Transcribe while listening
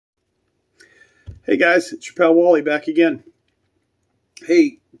Hey guys, it's your pal Wally back again.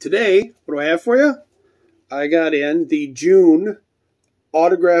 Hey, today, what do I have for you? I got in the June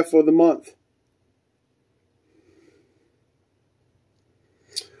autograph of the month.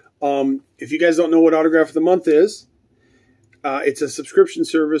 If you guys don't know what autograph of the month is, it's a subscription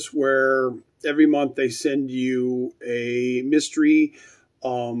service where every month they send you a mystery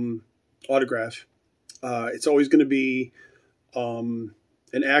autograph. It's always going to be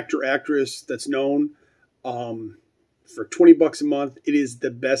an actor, actress that's known. For $20 a month, it is the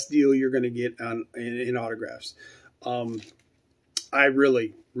best deal you're going to get in autographs. I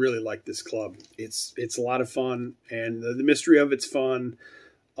really like this club. It's a lot of fun, and the mystery of it's fun.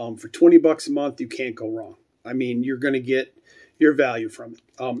 For $20 a month, you can't go wrong. I mean, you're going to get your value from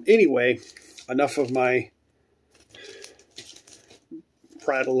it. Anyway, enough of my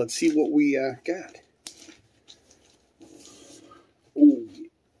prattle. Let's see what we got. Ooh,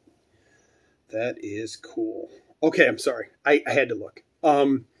 that is cool. Okay, I'm sorry. I had to look.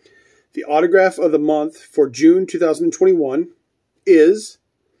 The autograph of the month for June 2021 is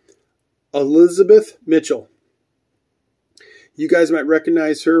Elizabeth Mitchell. You guys might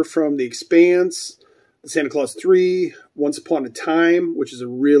recognize her from The Expanse, Santa Claus 3, Once Upon a Time, which is a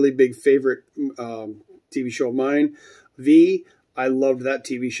really big favorite TV show of mine. V, I loved that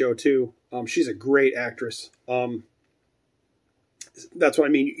TV show too. She's a great actress. That's what I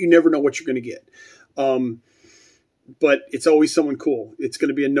mean. You never know what you're going to get. But it's always someone cool. It's going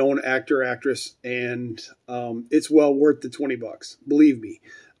to be a known actor, actress, and it's well worth the $20. Believe me.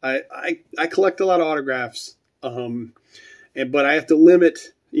 I collect a lot of autographs, but I have to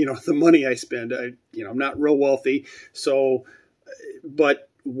limit, the money I spend. I'm not real wealthy, so. But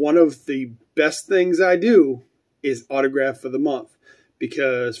one of the best things I do is autograph of the month,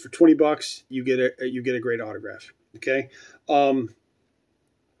 because for $20 you get a great autograph. Okay.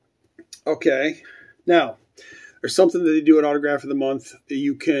 Okay. Now, there's something that they do at Autograph of the Month.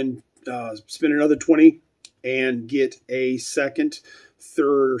 You can spend another $20 and get a second,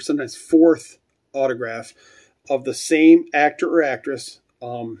 third, or sometimes fourth autograph of the same actor or actress.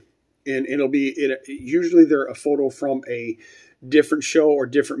 And it'll be usually they're a photo from a different show or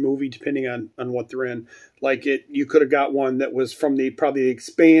different movie, depending on what they're in. Like you could have got one that was from probably The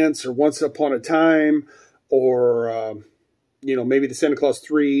Expanse or Once Upon a Time, or maybe the Santa Claus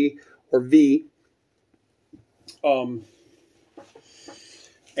 3 or V. And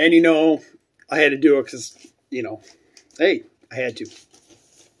I had to do it because, hey, I had to.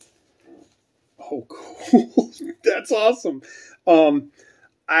 Oh, cool. That's awesome.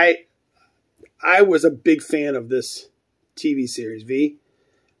 I was a big fan of this TV series, V,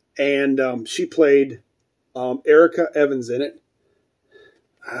 and she played Erica Evans in it.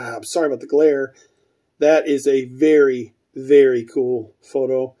 I'm sorry about the glare. That is a very, very cool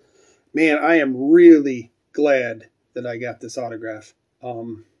photo. Man, I am really glad that I got this autograph.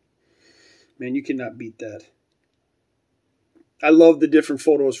 Man, you cannot beat that. I love the different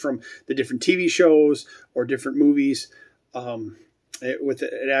photos from the different TV shows or different movies, with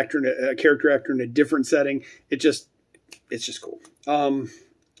an actor and a character actor in a different setting. It's just cool.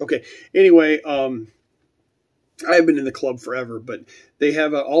 Okay. Anyway, I've been in the club forever, but they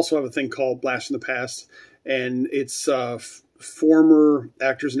also have a thing called Blast from the Past, and it's former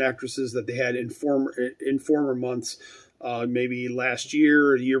actors and actresses that they had in former months, maybe last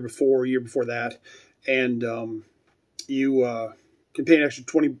year, the year before that, and you can pay an extra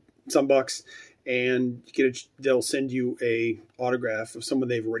 $20 some bucks, and they'll send you a autograph of someone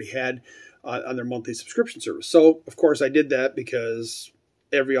they've already had on their monthly subscription service. So of course I did that, because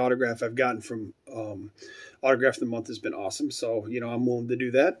every autograph I've gotten from Autograph of the Month has been awesome. So I'm willing to do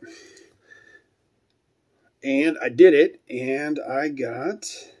that. And I did it, and I got,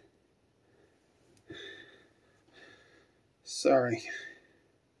 sorry.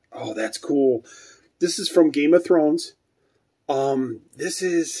 Oh, that's cool. This is from Game of Thrones. This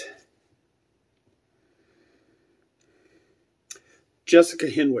is Jessica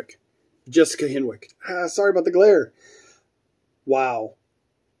Henwick. Sorry about the glare. Wow.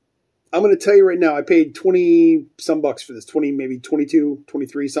 I'm going to tell you right now, I paid 20 some bucks for this. 20, maybe 22,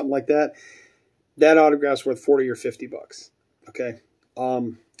 23, something like that. That autograph's worth 40 or 50 bucks. Okay.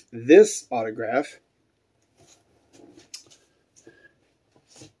 This autograph,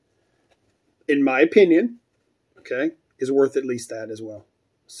 in my opinion, okay, is worth at least that as well.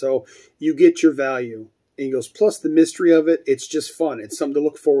 So you get your value. And he goes, plus the mystery of it, it's just fun. It's something to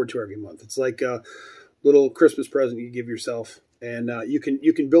look forward to every month. It's like a little Christmas present you give yourself. And you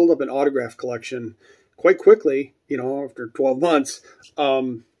can build up an autograph collection quite quickly, after 12 months.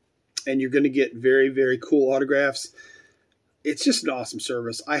 And you're going to get very, very cool autographs. it's just an awesome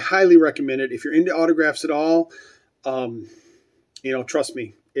service. I highly recommend it. If you're into autographs at all, you know, trust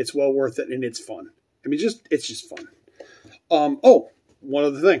me, it's well worth it, and it's fun. I mean, it's just fun. Oh, one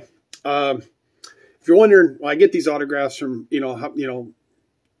other thing. If you're wondering, well, I get these autographs from,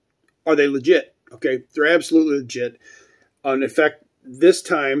 are they legit? Okay, they're absolutely legit. In fact, this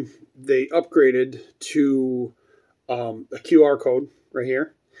time they upgraded to a QR code right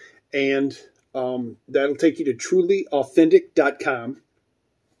here, and that'll take you to trulyauthentic.com.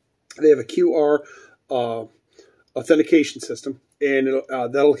 They have a QR authentication system, and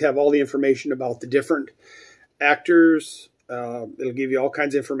that'll have all the information about the different actors. It'll give you all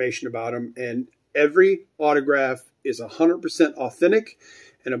kinds of information about them, and every autograph is 100% authentic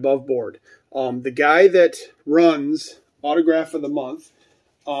and above board. The guy that runs Autograph of the Month,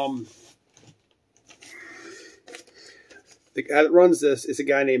 the guy that runs this is a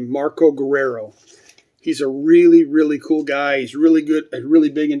guy named Marco Guerrero. He's a really, really cool guy. He's really good, really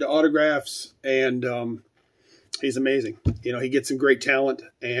big into autographs, and he's amazing. You know, he gets some great talent,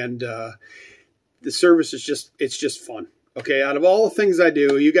 and the service is just fun. Okay, out of all the things I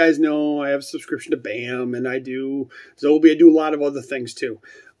do, you guys know I have a subscription to BAM, and I do Zobi. I do a lot of other things too.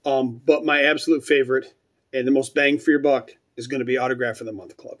 But my absolute favorite and the most bang for your buck is going to be Autograph of the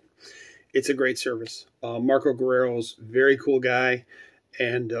Month Club. It's a great service. Marco Guerrero's a very cool guy,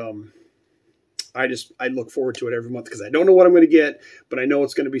 and I look forward to it every month because I don't know what I'm going to get, but I know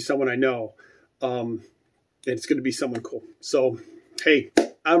it's going to be someone I know, and it's going to be someone cool. So, hey,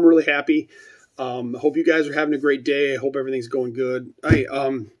 I'm really happy. Hope you guys are having a great day. I hope everything's going good. Hey,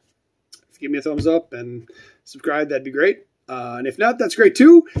 give me a thumbs up and subscribe. That'd be great. And if not, that's great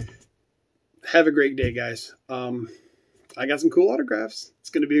too. Have a great day, guys. I got some cool autographs. It's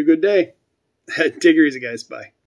going to be a good day. Take it easy, guys. Bye.